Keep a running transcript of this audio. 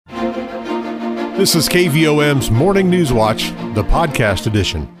This is KVOM's Morning News Watch, the podcast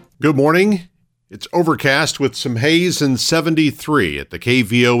edition. Good morning. It's overcast with some haze and 73 at the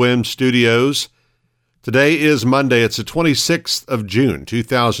KVOM studios. Today is Monday. It's the 26th of June,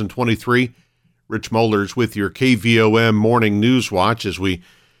 2023. Rich Mollers with your KVOM Morning News Watch as we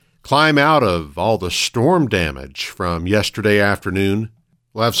climb out of all the storm damage from yesterday afternoon.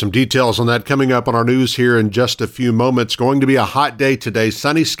 We'll have some details on that coming up on our news here in just a few moments. Going to be a hot day today.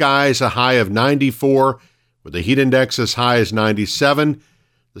 Sunny skies, a high of 94, with the heat index as high as 97.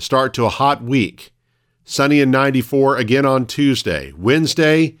 The start to a hot week. Sunny and 94 again on Tuesday.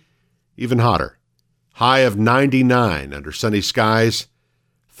 Wednesday, even hotter. High of 99 under sunny skies.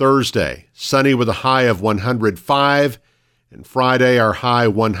 Thursday, sunny with a high of 105. And Friday, our high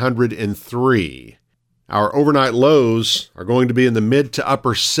 103. Our overnight lows are going to be in the mid to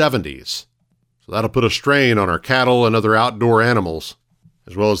upper 70s. So that'll put a strain on our cattle and other outdoor animals,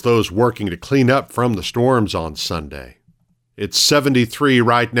 as well as those working to clean up from the storms on Sunday. It's 73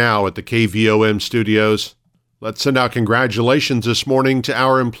 right now at the KVOM studios. Let's send out congratulations this morning to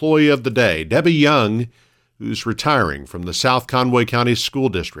our employee of the day, Debbie Young, who's retiring from the South Conway County School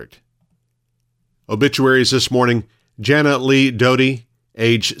District. Obituaries this morning: Jana Lee Doty,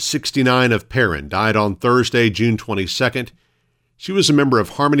 age 69 of Perrin, died on Thursday, June 22nd. She was a member of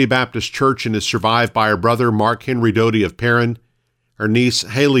Harmony Baptist Church and is survived by her brother, Mark Henry Doty of Perrin, her niece,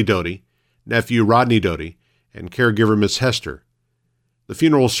 Haley Doty, nephew, Rodney Doty, and caregiver, Miss Hester. The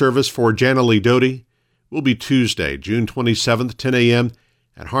funeral service for Jana Lee Doty will be Tuesday, June 27th, 10 a.m.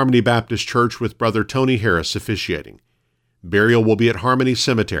 at Harmony Baptist Church with Brother Tony Harris officiating. Burial will be at Harmony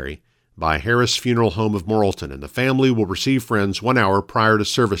Cemetery by Harris Funeral Home of Morrilton, and the family will receive friends 1 hour prior to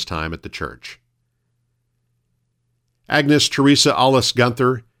service time at the church. Agnes Teresa Alice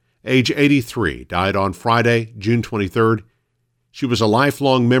Gunther, age 83, died on Friday, June 23rd. She was a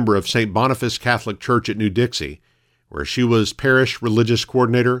lifelong member of St. Boniface Catholic Church at New Dixie, where she was parish religious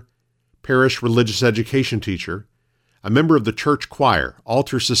coordinator, parish religious education teacher, a member of the church choir,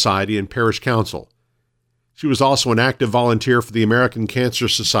 altar society, and parish council. She was also an active volunteer for the American Cancer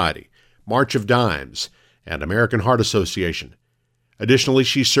Society, March of Dimes, and American Heart Association. Additionally,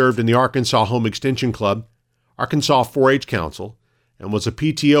 she served in the Arkansas Home Extension Club, Arkansas 4-H Council, and was a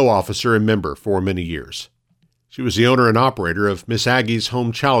PTO officer and member for many years. She was the owner and operator of Miss Aggie's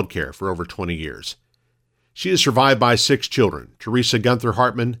Home Child Care for over 20 years. She is survived by 6 children: Teresa Gunther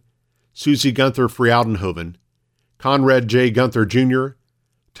Hartman, Susie Gunther Frialdenhoven, Conrad J. Gunther Jr.,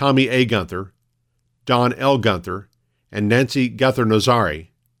 Tommy A. Gunther, Don L. Gunther, and Nancy Gunther Nozari.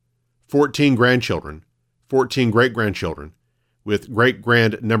 14 grandchildren, 14 great-grandchildren, with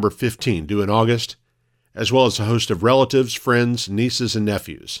great-grand number 15 due in August, as well as a host of relatives, friends, nieces, and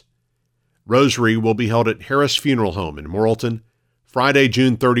nephews. Rosary will be held at Harris Funeral Home in Morrilton, Friday,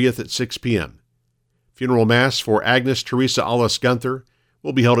 June 30th at 6 p.m. Funeral Mass for Agnes Teresa Alice Gunther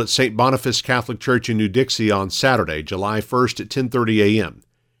will be held at St. Boniface Catholic Church in New Dixie on Saturday, July 1st at 10:30 a.m.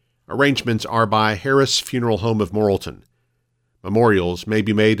 Arrangements are by Harris Funeral Home of Morrilton. Memorials may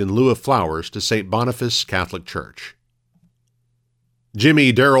be made in lieu of flowers to St. Boniface Catholic Church.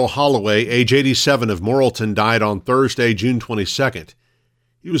 Jimmy Darrell Holloway, age 87 of Morrilton, died on Thursday, June 22nd.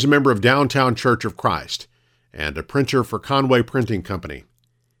 He was a member of Downtown Church of Christ and a printer for Conway Printing Company.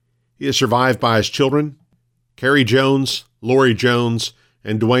 He is survived by his children, Carrie Jones, Lori Jones,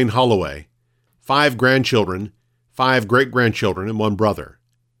 and Dwayne Holloway, 5 grandchildren, 5 great-grandchildren, and 1 brother.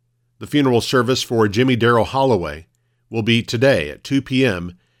 The funeral service for Jimmy Darrell Holloway will be today at 2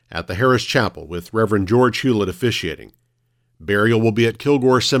 p.m. at the Harris Chapel with Reverend George Hewlett officiating. Burial will be at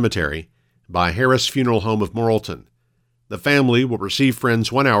Kilgore Cemetery by Harris Funeral Home of Morrilton. The family will receive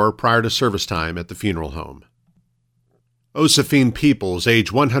friends 1 hour prior to service time at the funeral home. Josephine Peoples,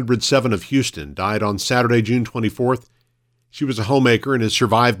 age 107 of Houston, died on Saturday, June 24th. She was a homemaker and is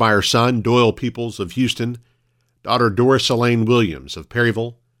survived by her son, Doyle Peoples of Houston, daughter Doris Elaine Williams of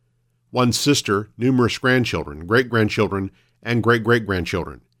Perryville, 1 sister, numerous grandchildren, great-grandchildren, and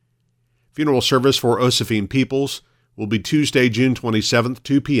great-great-grandchildren. Funeral service for Josephine Peoples will be Tuesday, June 27th,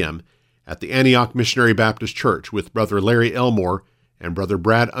 2 p.m. at the Antioch Missionary Baptist Church with Brother Larry Elmore and Brother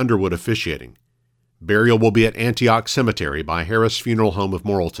Brad Underwood officiating. Burial will be at Antioch Cemetery by Harris Funeral Home of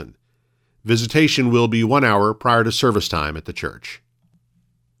Morrilton. Visitation will be 1 hour prior to service time at the church.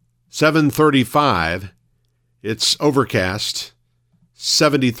 7:35. It's overcast.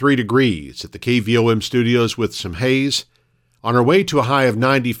 73 degrees at the KVOM studios with some haze. On our way to a high of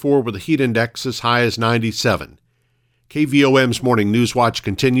 94 with a heat index as high as 97. KVOM's Morning News Watch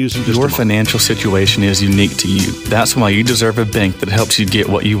continues in just a moment. Your financial situation is unique to you. That's why you deserve a bank that helps you get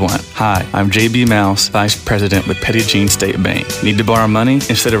what you want. Hi, I'm JB Mouse, Vice President with Petit Jean State Bank. Need to borrow money?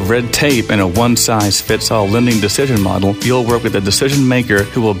 Instead of red tape and a one-size-fits-all lending decision model, you'll work with a decision maker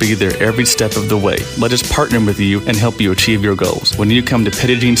who will be there every step of the way. Let us partner with you and help you achieve your goals. When you come to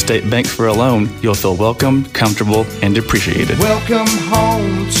Petit Jean State Bank for a loan, you'll feel welcome, comfortable, and appreciated. Welcome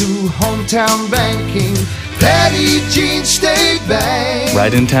home to hometown banking. Petit Jean State Bank.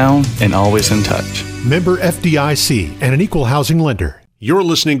 Right in town and always in touch. Member FDIC and an equal housing lender. You're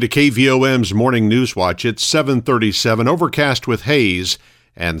listening to KVOM's Morning News Watch. It's 7:37, overcast with haze,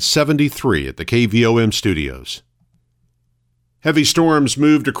 and 73 at the KVOM studios. Heavy storms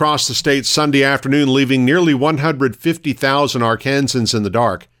moved across the state Sunday afternoon, leaving nearly 150,000 Arkansans in the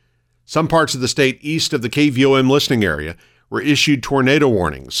dark. Some parts of the state east of the KVOM listening area were issued tornado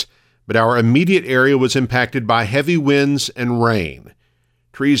warnings, but our immediate area was impacted by heavy winds and rain.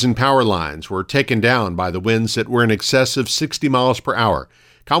 Trees and power lines were taken down by the winds that were in excess of 60 miles per hour.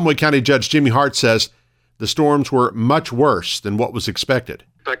 Conway County Judge Jimmy Hart says the storms were much worse than what was expected.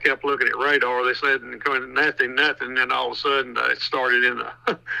 I kept looking at radar. They said nothing, and then all of a sudden it started in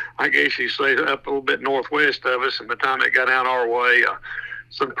the, I guess you say, up a little bit northwest of us, and by the time it got down our way,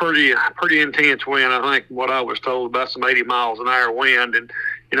 some pretty intense wind. I think what I was told, about some 80 miles an hour wind, and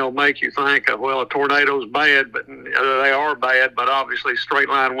make you think, well, a tornado's bad, but they are bad, but obviously straight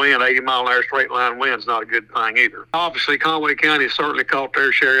line wind, 80 mile an hour straight line wind is not a good thing either. Obviously, Conway County certainly caught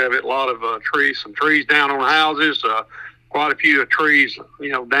their share of it. A lot of some trees down on houses, quite a few trees,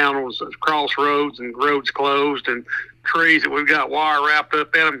 down on crossroads and roads closed, and trees that we've got wire wrapped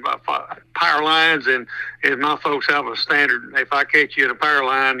up in them, power lines, and my folks have a standard, if I catch you in a power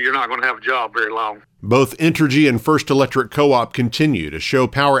line, you're not going to have a job very long. Both Entergy and First Electric Co-op continue to show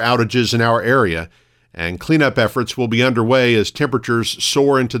power outages in our area, and cleanup efforts will be underway as temperatures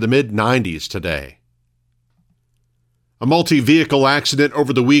soar into the mid-90s today. A multi-vehicle accident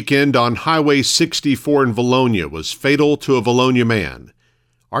over the weekend on Highway 64 in Vilonia was fatal to a Vilonia man.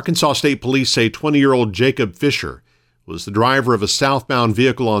 Arkansas State Police say 20-year-old Jacob Fisher was the driver of a southbound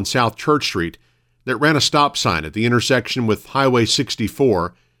vehicle on South Church Street that ran a stop sign at the intersection with Highway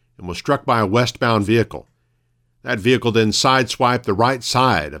 64 and was struck by a westbound vehicle. That vehicle then sideswiped the right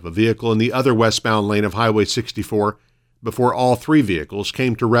side of a vehicle in the other westbound lane of Highway 64 before all three vehicles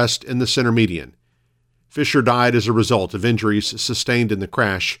came to rest in the center median. Fisher died as a result of injuries sustained in the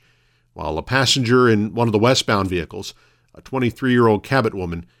crash, while a passenger in one of the westbound vehicles, a 23-year-old Cabot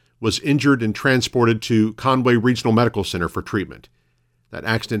woman, was injured and transported to Conway Regional Medical Center for treatment. That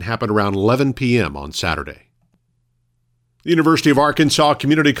accident happened around 11 p.m. on Saturday. The University of Arkansas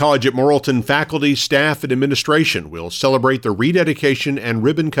Community College at Morrilton faculty, staff, and administration will celebrate the rededication and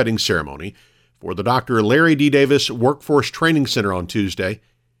ribbon-cutting ceremony for the Dr. Larry D. Davis Workforce Training Center on Tuesday.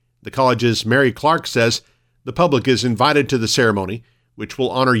 The college's Mary Clark says the public is invited to the ceremony, which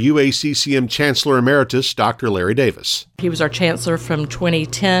will honor UACCM Chancellor Emeritus Dr. Larry Davis. He was our chancellor from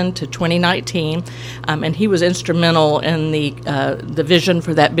 2010 to 2019, and he was instrumental in the vision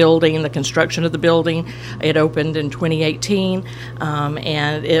for that building, the construction of the building. It opened in 2018,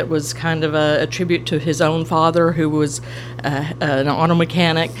 and it was kind of a tribute to his own father, who was an auto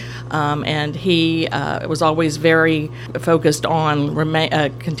mechanic, and he was always very focused on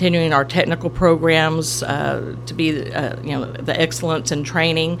continuing our technical programs to be the excellence in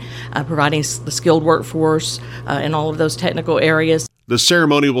training, providing the skilled workforce in all of those technical areas. The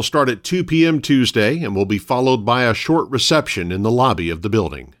ceremony will start at 2 p.m. Tuesday and will be followed by a short reception in the lobby of the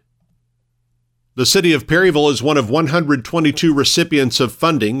building. The city of Perryville is one of 122 recipients of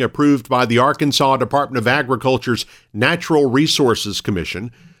funding approved by the Arkansas Department of Agriculture's Natural Resources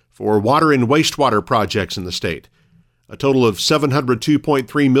Commission for water and wastewater projects in the state. A total of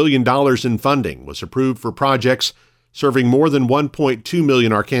 $702.3 million in funding was approved for projects serving more than 1.2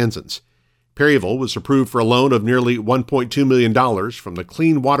 million Arkansans. Perryville was approved for a loan of nearly $1.2 million from the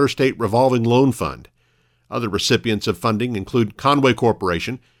Clean Water State Revolving Loan Fund. Other recipients of funding include Conway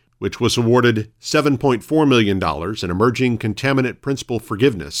Corporation, which was awarded $7.4 million in emerging contaminant principal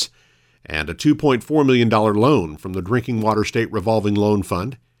forgiveness, and a $2.4 million loan from the Drinking Water State Revolving Loan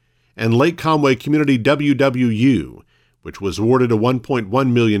Fund, and Lake Conway Community WWU, which was awarded a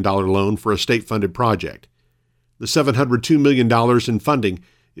 $1.1 million loan for a state-funded project. The $702 million in funding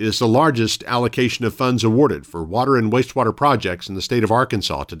is the largest allocation of funds awarded for water and wastewater projects in the state of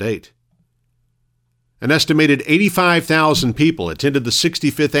Arkansas to date. An estimated 85,000 people attended the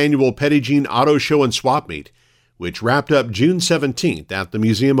 65th Annual Petit Jean Auto Show and Swap Meet, which wrapped up June 17th at the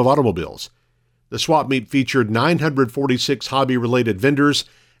Museum of Automobiles. The swap meet featured 946 hobby-related vendors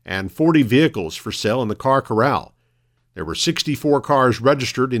and 40 vehicles for sale in the car corral. There were 64 cars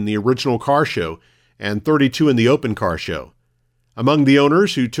registered in the original car show and 32 in the open car show. Among the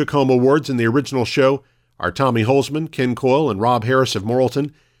owners who took home awards in the original show are Tommy Holzman, Ken Coyle, and Rob Harris of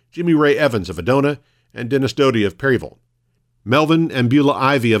Morrilton, Jimmy Ray Evans of Adona, and Dennis Doty of Perryville. Melvin and Beulah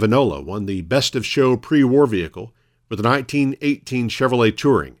Ivy of Enola won the Best of Show pre-war vehicle with a 1918 Chevrolet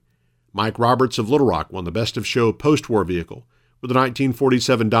Touring. Mike Roberts of Little Rock won the Best of Show post-war vehicle with a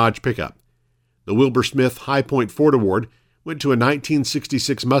 1947 Dodge pickup. The Wilbur Smith High Point Ford Award went to a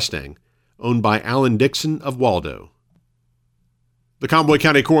 1966 Mustang owned by Alan Dixon of Waldo. The Conway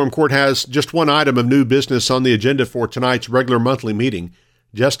County Quorum Court has just one item of new business on the agenda for tonight's regular monthly meeting.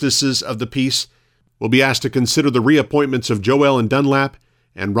 Justices of the Peace will be asked to consider the reappointments of Joellen Dunlap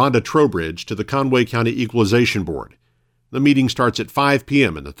and Rhonda Trowbridge to the Conway County Equalization Board. The meeting starts at 5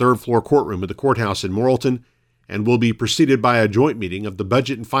 p.m. in the third-floor courtroom of the courthouse in Morrilton and will be preceded by a joint meeting of the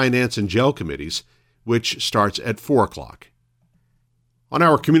Budget and Finance and Jail Committees, which starts at 4 o'clock. On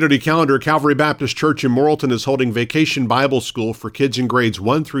our community calendar, Calvary Baptist Church in Morrilton is holding Vacation Bible School for kids in grades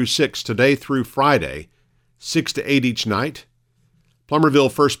 1 through 6 today through Friday, 6 to 8 each night. Plummerville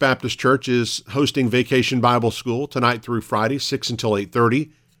First Baptist Church is hosting Vacation Bible School tonight through Friday, 6 until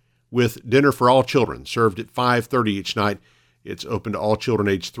 8:30, with dinner for all children served at 5:30 each night. It's open to all children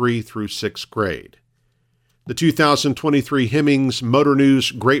aged 3 through 6th grade. The 2023 Hemmings Motor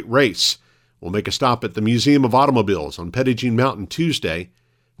News Great Race will make a stop at the Museum of Automobiles on Petit Jean Mountain Tuesday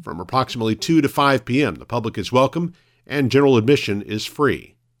from approximately 2 to 5 p.m. The public is welcome and general admission is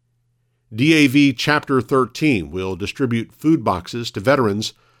free. DAV Chapter 13 will distribute food boxes to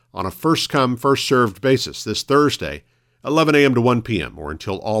veterans on a first-come, first-served basis this Thursday, 11 a.m. to 1 p.m., or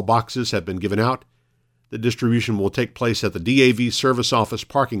until all boxes have been given out. The distribution will take place at the DAV Service Office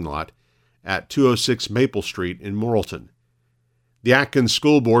parking lot at 206 Maple Street in Morrilton. The Atkins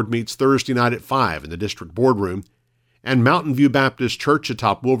School Board meets Thursday night at 5 in the district boardroom, and Mountain View Baptist Church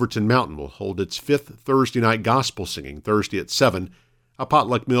atop Wolverton Mountain will hold its 5th Thursday night gospel singing Thursday at 7. A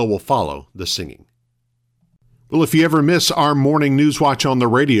potluck meal will follow the singing. Well, if you ever miss our morning NewsWatch on the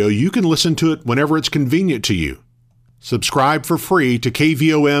radio, you can listen to it whenever it's convenient to you. Subscribe for free to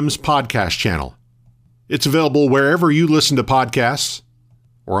KVOM's podcast channel. It's available wherever you listen to podcasts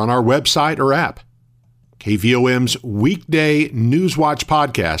or on our website or app. KVOM's weekday NewsWatch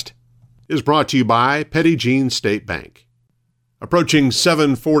podcast is brought to you by Petit Jean State Bank. Approaching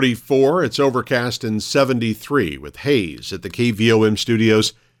 7:44, it's overcast and 73 with haze at the KVOM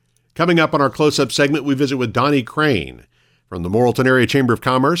studios. Coming up on our close-up segment, we visit with Donnie Crain from the Morrilton Area Chamber of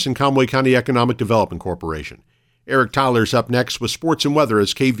Commerce and Conway County Economic Development Corporation. Eric Tyler's up next with sports and weather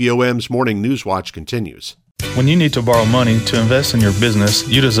as KVOM's Morning Newswatch continues. When you need to borrow money to invest in your business,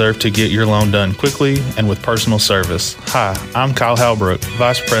 you deserve to get your loan done quickly and with personal service. Hi, I'm Kyle Halbrook,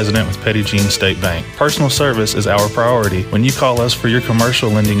 Vice President with Petit Jean State Bank. Personal service is our priority. When you call us for your commercial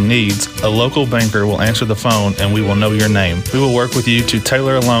lending needs, a local banker will answer the phone and we will know your name. We will work with you to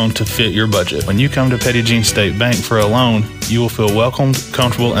tailor a loan to fit your budget. When you come to Petit Jean State Bank for a loan, you will feel welcomed,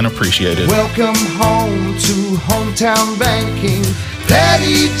 comfortable, and appreciated. Welcome home to hometown banking.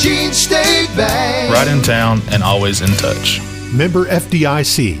 Petit Jean State Bank. Right in town and always in touch. Member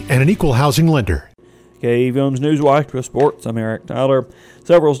FDIC and an equal housing lender. KVOM's NewsWatch with Sports. I'm Eric Tyler.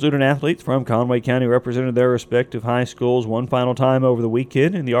 Several student athletes from Conway County represented their respective high schools one final time over the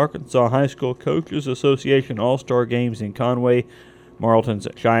weekend in the Arkansas High School Coaches Association All-Star Games in Conway. Morrilton's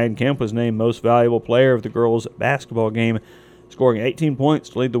Cheyenne Kemp was named Most Valuable Player of the girls' basketball game, scoring 18 points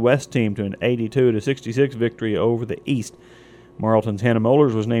to lead the West team to an 82-66 victory over the East. Morrilton's Hannah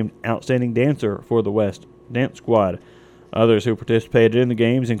Mollers was named Outstanding Dancer for the West Dance Squad. Others who participated in the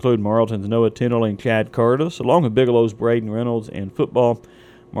games include Morrilton's Noah Tindall and Chad Curtis, along with Bigelow's Braden Reynolds in football.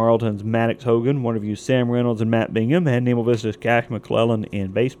 Morrilton's Maddox Hogan, Wonderview's Sam Reynolds, and Matt Bingham, and Nemo Vista's Cash McClellan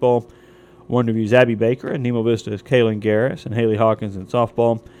in baseball. Wonderview's Abby Baker and Nemo Vista's Kaylin Garris and Haley Hawkins in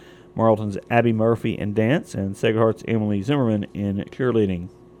softball. Morrilton's Abby Murphy in dance, and Sacred Heart's Emily Zimmerman in cheerleading.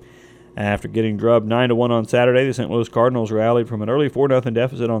 After getting drubbed 9-1 on Saturday, the St. Louis Cardinals rallied from an early 4-0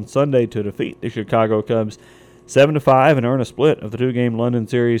 deficit on Sunday to defeat the Chicago Cubs 7-5 and earn a split of the two-game London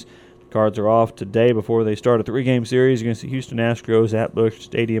series. The Cards are off today before they start a three-game series against the Houston Astros at Busch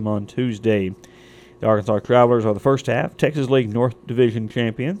Stadium on Tuesday. The Arkansas Travelers are the first half Texas League North Division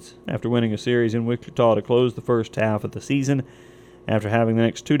champions after winning a series in Wichita to close the first half of the season. After having the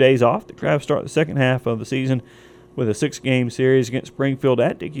next 2 days off, the Travs start the second half of the season with a 6-game series against Springfield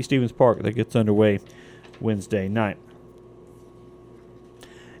at Dickey-Stevens Park that gets underway Wednesday night.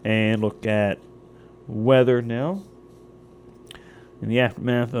 And look at weather now. In the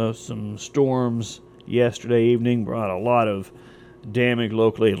aftermath of some storms yesterday evening, brought a lot of damage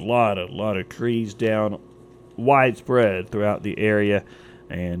locally, a lot of trees down widespread throughout the area,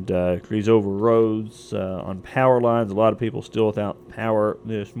 and trees over roads, on power lines. A lot of people still without power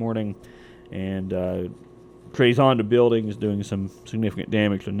this morning, and trees onto buildings doing some significant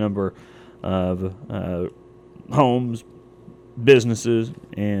damage to a number of homes, businesses,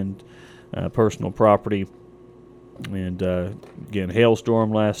 and personal property. And again,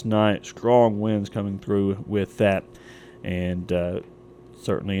 hailstorm last night, strong winds coming through with that, and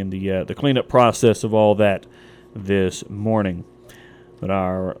certainly in the cleanup process of all that this morning. But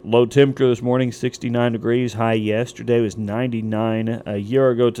our low temperature this morning, 69 degrees. High yesterday was 99. A year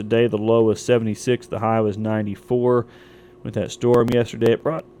ago today, the low was 76. The high was 94. With that storm yesterday, it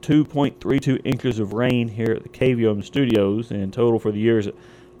brought 2.32 inches of rain here at the KVOM studios, and total for the year is at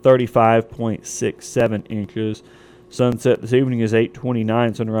 35.67 inches. Sunset this evening is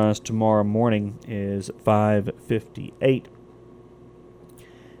 8:29. Sunrise tomorrow morning is 5:58.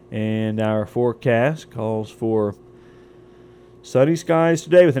 And our forecast calls for sunny skies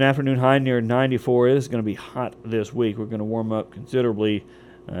today with an afternoon high near 94. It is going to be hot this week. We're going to warm up considerably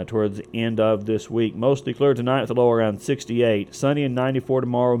towards the end of this week. Mostly clear tonight with a low around 68. Sunny and 94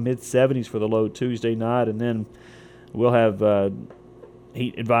 tomorrow, mid-70s for the low Tuesday night. And then we'll have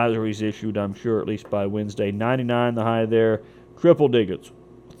heat advisories issued, I'm sure, at least by Wednesday. 99 the high there. Triple digits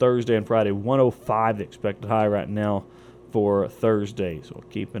Thursday and Friday. 105 the expected high right now for Thursday. So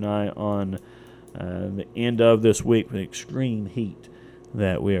keep an eye on the end of this week with extreme heat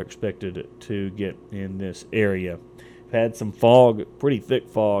that we are expected to get in this area. We've had some fog, pretty thick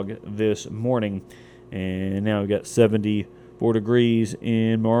fog this morning, and now we've got 74 degrees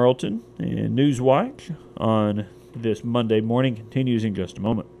in Morrilton. And NewsWatch on this Monday morning continues in just a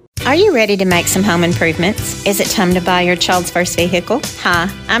moment. Are you ready to make some home improvements? Is it time to buy your child's first vehicle? Hi,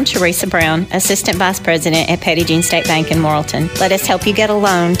 I'm Teresa Brown, Assistant Vice President at Petit Jean State Bank in Morrilton. Let us help you get a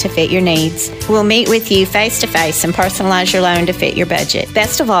loan to fit your needs. We'll meet with you face-to-face and personalize your loan to fit your budget.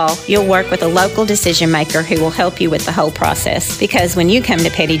 Best of all, you'll work with a local decision maker who will help you with the whole process. Because when you come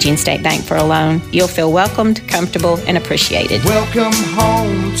to Petit Jean State Bank for a loan, you'll feel welcomed, comfortable, and appreciated. Welcome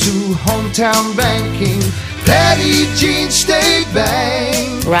home to hometown banking. Petit Jean State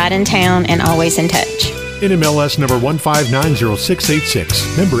Bank. Right in town and always in touch. NMLS number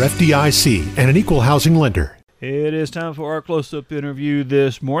 1590686. Member FDIC and an equal housing lender. It is time for our close-up interview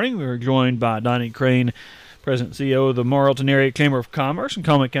this morning. We are joined by Donnie Crain, President and CEO of the Morrilton Area Chamber of Commerce and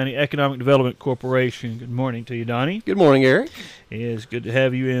Coleman County Economic Development Corporation. Good morning to you, Donnie. Good morning, Eric. It is good to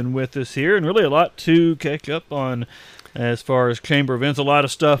have you in with us here, and really a lot to catch up on as far as chamber events. A lot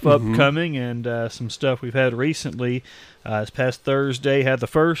of stuff upcoming, and some stuff we've had recently. This past Thursday had the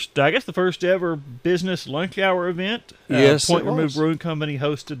first ever business lunch hour event. Yes, Point Remove Brewing Company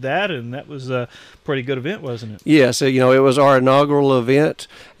hosted that, and that was a pretty good event, wasn't it? Yes, it was our inaugural event,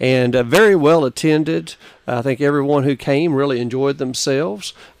 and very well attended. I think everyone who came really enjoyed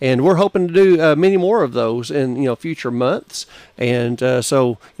themselves, and we're hoping to do many more of those in future months. And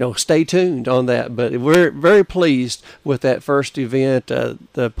so stay tuned on that. But we're very pleased with that first event.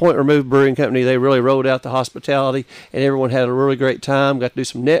 The Point Remove Brewing Company, they really rolled out the hospitality, and everyone had a really great time. Got to do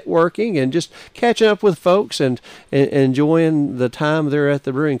some networking and just catching up with folks and enjoying the time there at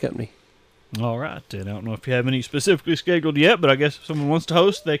the brewing company. All right. And I don't know if you have any specifically scheduled yet, but I guess if someone wants to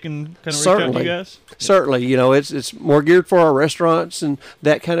host, they can kind of reach out to you guys. Certainly. It's more geared for our restaurants and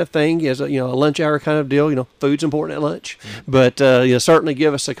that kind of thing. As a lunch hour kind of deal. Food's important at lunch. But certainly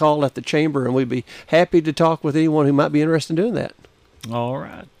give us a call at the chamber, and we'd be happy to talk with anyone who might be interested in doing that. All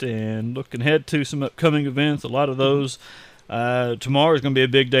right. And looking ahead to some upcoming events, a lot of those. Tomorrow is going to be a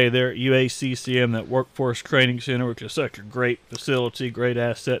big day there at UACCM, that Workforce Training Center, which is such a great facility, great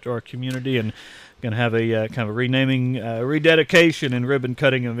asset to our community, and going to have a kind of a renaming, rededication, and ribbon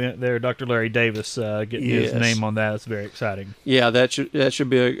cutting event there. Dr. Larry Davis getting his name on that. It's very exciting. Yeah, that should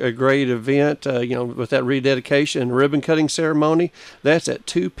be a great event. With that rededication and ribbon cutting ceremony, that's at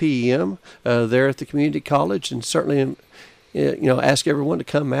 2 p.m. There at the community college, and certainly ask everyone to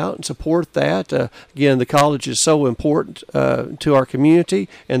come out and support that. Again, the college is so important to our community,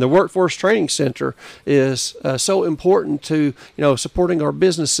 and the Workforce Training Center is so important to supporting our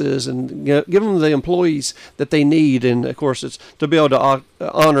businesses and giving them the employees that they need. And of course, it's to be able to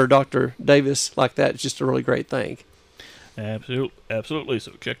honor Dr. Davis like that is just a really great thing. Absolutely.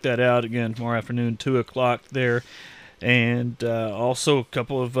 So check that out again tomorrow afternoon, 2:00 there. And also a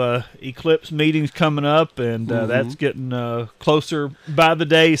couple of eclipse meetings coming up, and that's getting closer by the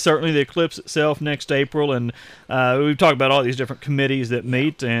day. Certainly the eclipse itself next April, and we've talked about all these different committees that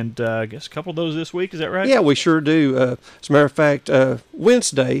meet, and I guess a couple of those this week. Is that right? Yeah, we sure do. As a matter of fact,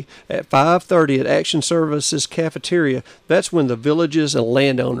 Wednesday at 5:30 at Action Services Cafeteria, that's when the villages and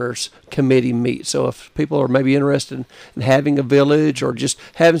landowners committee meet. So if people are maybe interested in having a village or just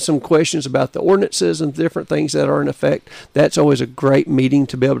having some questions about the ordinances and different things that are in effect, that's always a great meeting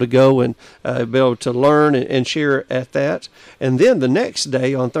to be able to go and be able to learn and share at that. And then the next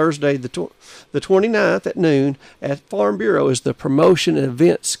day, on Thursday, the 29th at noon at Farm Bureau, is the Promotion and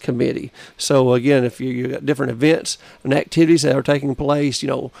Events Committee. So again, if you got different events and activities that are taking place,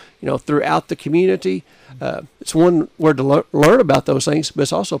 throughout the community, it's one where to learn about those things, but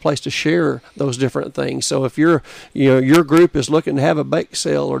it's also a place to share those different things. So if your group is looking to have a bake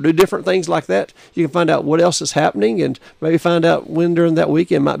sale or do different things like that, you can find out what else is happening and maybe find out when during that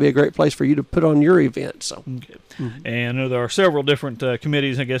weekend might be a great place for you to put on your event. So. Okay. Mm-hmm. And I know there are several different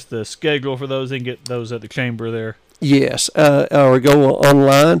committees. I guess the schedule for those, they can get those at the chamber there. Yes, or go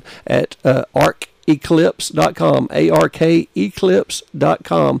online at arceclipse.com,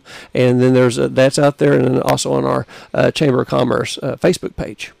 ARKeclipse.com, and then that's out there, and then also on our Chamber of Commerce Facebook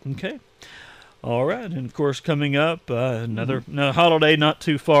page. Okay. All right, and of course coming up another holiday not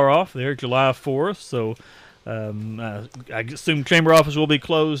too far off there, July 4th, so I assume Chamber office will be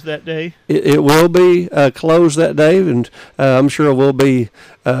closed that day? It will be closed that day, and I'm sure we'll be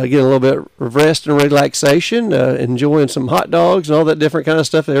getting a little bit of rest and relaxation, enjoying some hot dogs and all that different kind of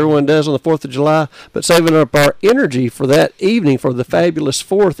stuff that everyone does on the 4th of July, but saving up our energy for that evening for the Fabulous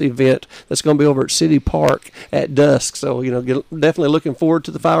 4th event that's going to be over at City Park at dusk. So, definitely looking forward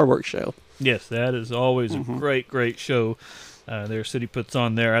to the fireworks show. Yes, that is always a great, great show their city puts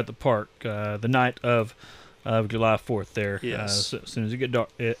on there at the park the night of July 4th there. Yes. As soon as it get dark,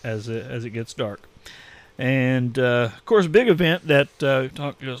 as it gets dark. And of course, a big event that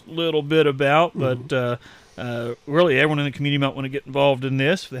talked just a little bit about, but really everyone in the community might want to get involved in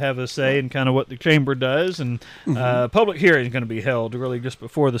this, have a say in kind of what the chamber does. And public hearing is going to be held really just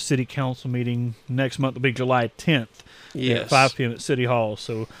before the city council meeting next month. Will be July 10th. Yes. At 5 p.m. at City Hall.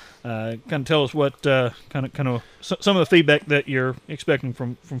 So, kind of tell us what kind of some of the feedback that you're expecting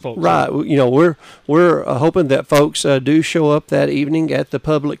from folks. Right. We're hoping that folks do show up that evening at the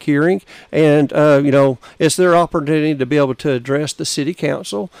public hearing, and it's their opportunity to be able to address the city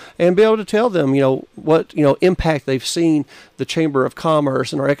council and be able to tell them what impact they've seen the Chamber of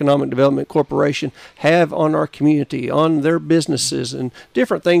Commerce and our Economic Development Corporation have on our community, on their businesses, and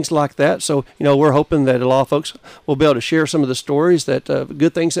different things like that. So we're hoping that a lot of folks will be able to share some of the stories that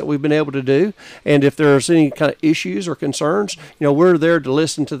good things that we've been able to do, and if there's any kind of issues or concerns, we're there to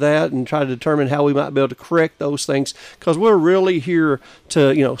listen to that and try to determine how we might be able to correct those things, because we're really here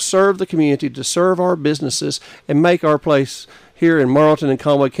to serve the community, to serve our businesses, and make our place here in Morrilton and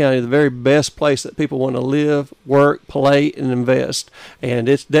Conway County the very best place that people want to live, work, play, and invest. And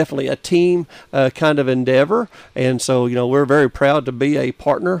it's definitely a team kind of endeavor. And so, we're very proud to be a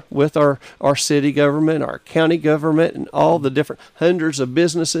partner with our city government, our county government, and all the different hundreds of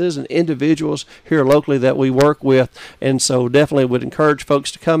businesses and individuals here locally that we work with. And so definitely would encourage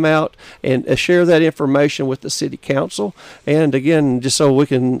folks to come out and share that information with the city council. And again, just so we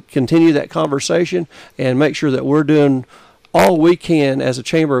can continue that conversation and make sure that we're doing all we can as a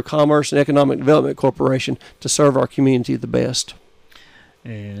Chamber of Commerce and Economic Development Corporation to serve our community the best.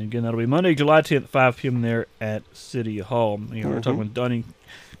 And again, that'll be Monday, July 10th, 5 p.m. there at City Hall. We're talking with Donnie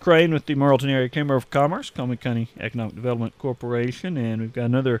Crain with the Morrilton Area Chamber of Commerce, Conway County Economic Development Corporation, and we've got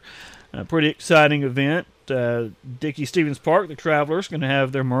another pretty exciting event. Dickey Stevens Park, the Travelers, going to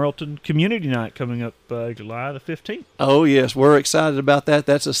have their Morrilton Community Night coming up July the 15th. Oh, yes, we're excited about that.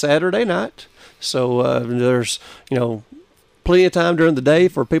 That's a Saturday night, so there's, plenty of time during the day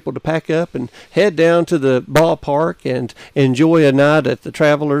for people to pack up and head down to the ballpark and enjoy a night at the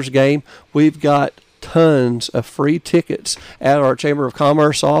Travelers game. We've got tons of free tickets at our Chamber of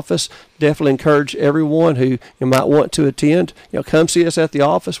Commerce office. Definitely encourage everyone who might want to attend, come see us at the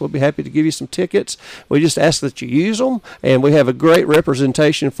office. We'll be happy to give you some tickets. We just ask that you use them, and we have a great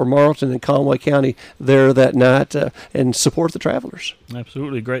representation for Morrilton and Conway County there that night, and support the Travelers.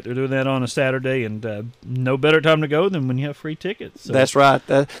 Absolutely great. They're doing that on a Saturday, and no better time to go than when you have free tickets. So. That's right.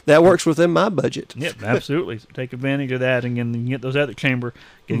 That works within my budget. Yep, absolutely. So take advantage of that, and again, you can get those at the Chamber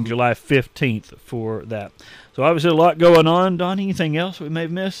getting July 15th for that. So obviously a lot going on. Donnie, anything else we may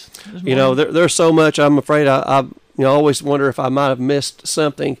have missed this morning? There's so much. I'm afraid I always wonder if I might have missed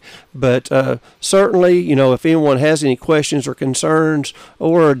something. But certainly, if anyone has any questions or concerns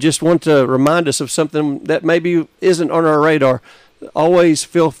or just want to remind us of something that maybe isn't on our radar, always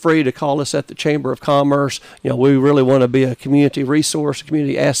feel free to call us at the Chamber of Commerce. We really want to be a community resource, a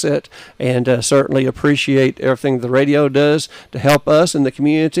community asset, and certainly appreciate everything the radio does to help us in the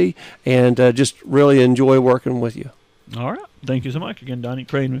community, and just really enjoy working with you. All right. Thank you so much. Again, Donnie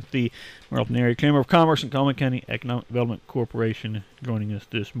Crain with the Morrilton Area Chamber of Commerce and Coleman County Economic Development Corporation joining us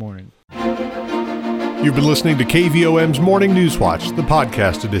this morning. You've been listening to KVOM's Morning News Watch, the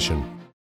podcast edition.